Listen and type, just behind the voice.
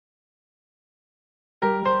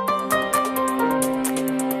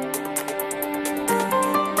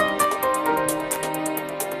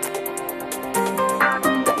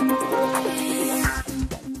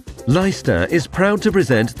Leister is proud to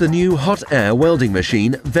present the new hot air welding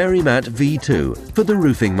machine Varimat V2 for the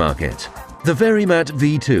roofing market. The Varimat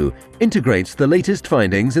V2 integrates the latest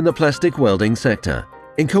findings in the plastic welding sector.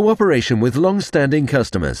 In cooperation with long-standing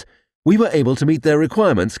customers, we were able to meet their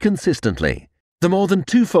requirements consistently. The more than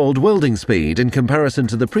twofold welding speed in comparison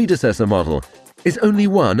to the predecessor model is only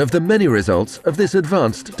one of the many results of this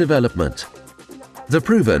advanced development. The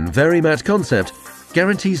proven Varimat concept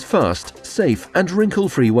guarantees fast, safe and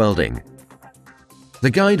wrinkle-free welding. The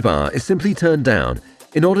guide bar is simply turned down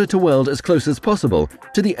in order to weld as close as possible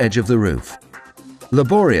to the edge of the roof.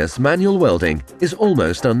 Laborious manual welding is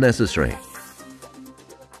almost unnecessary.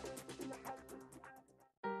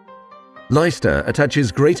 Leister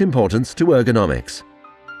attaches great importance to ergonomics.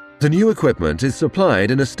 The new equipment is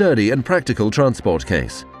supplied in a sturdy and practical transport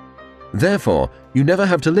case. Therefore, you never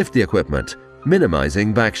have to lift the equipment,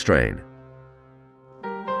 minimizing back strain.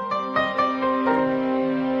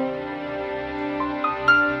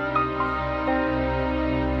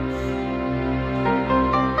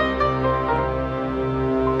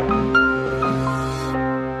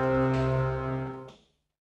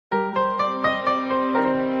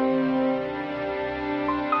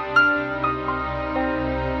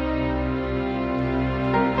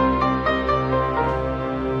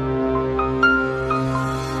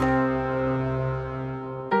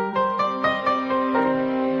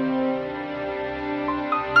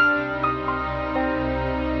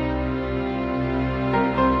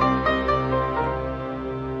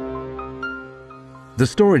 The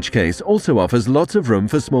storage case also offers lots of room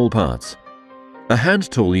for small parts. A hand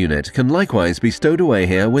tool unit can likewise be stowed away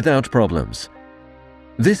here without problems.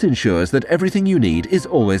 This ensures that everything you need is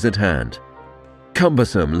always at hand.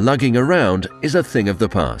 Cumbersome lugging around is a thing of the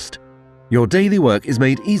past. Your daily work is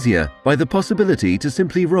made easier by the possibility to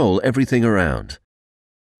simply roll everything around.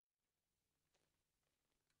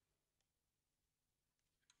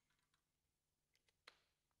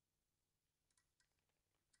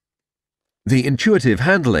 The intuitive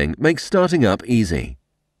handling makes starting up easy.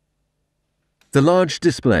 The large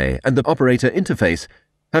display and the operator interface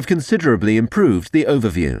have considerably improved the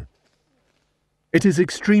overview. It is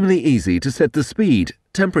extremely easy to set the speed,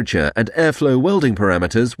 temperature and airflow welding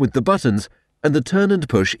parameters with the buttons and the turn and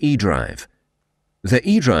push E-drive. The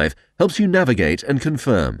E-drive helps you navigate and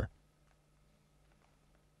confirm.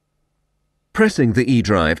 Pressing the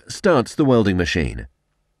E-drive starts the welding machine.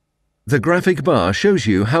 The graphic bar shows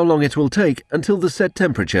you how long it will take until the set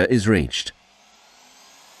temperature is reached.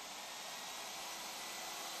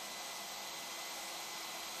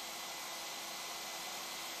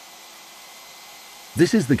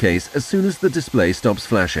 This is the case as soon as the display stops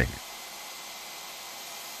flashing.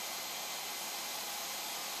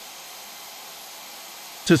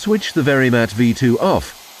 To switch the Varimat V2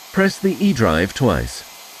 off, press the E-drive twice.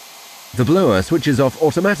 The blower switches off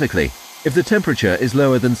automatically if the temperature is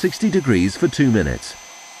lower than 60 degrees for 2 minutes,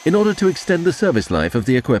 in order to extend the service life of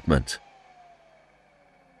the equipment.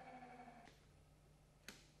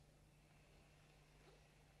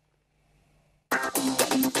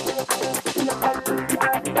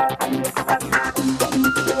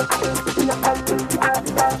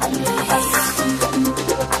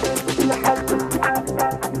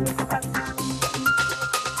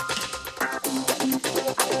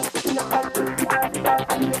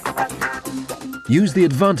 Use the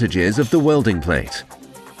advantages of the welding plate.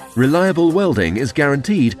 Reliable welding is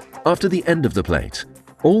guaranteed after the end of the plate.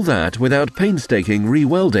 All that without painstaking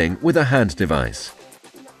re-welding with a hand device.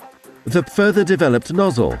 The further developed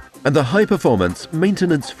nozzle and the high-performance,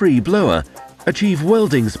 maintenance-free blower achieve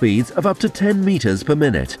welding speeds of up to 10 meters per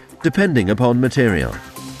minute, depending upon material.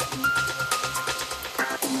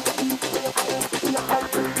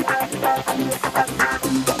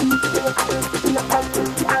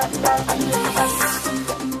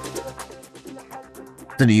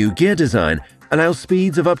 The new gear design allows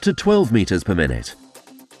speeds of up to 12 meters per minute.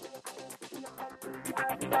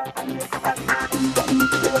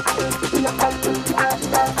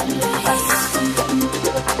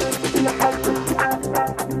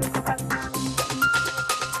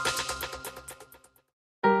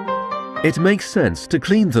 It makes sense to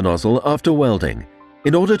clean the nozzle after welding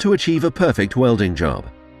in order to achieve a perfect welding job.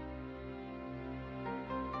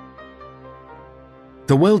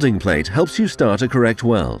 The welding plate helps you start a correct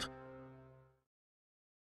weld.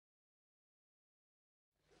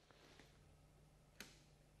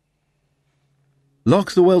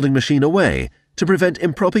 Lock the welding machine away to prevent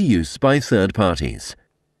improper use by third parties.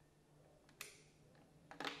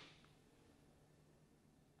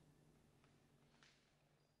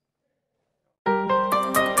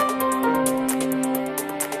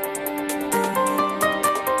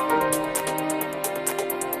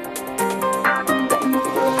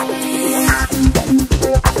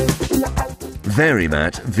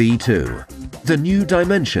 Varimat V2, the new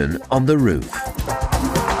dimension on the roof.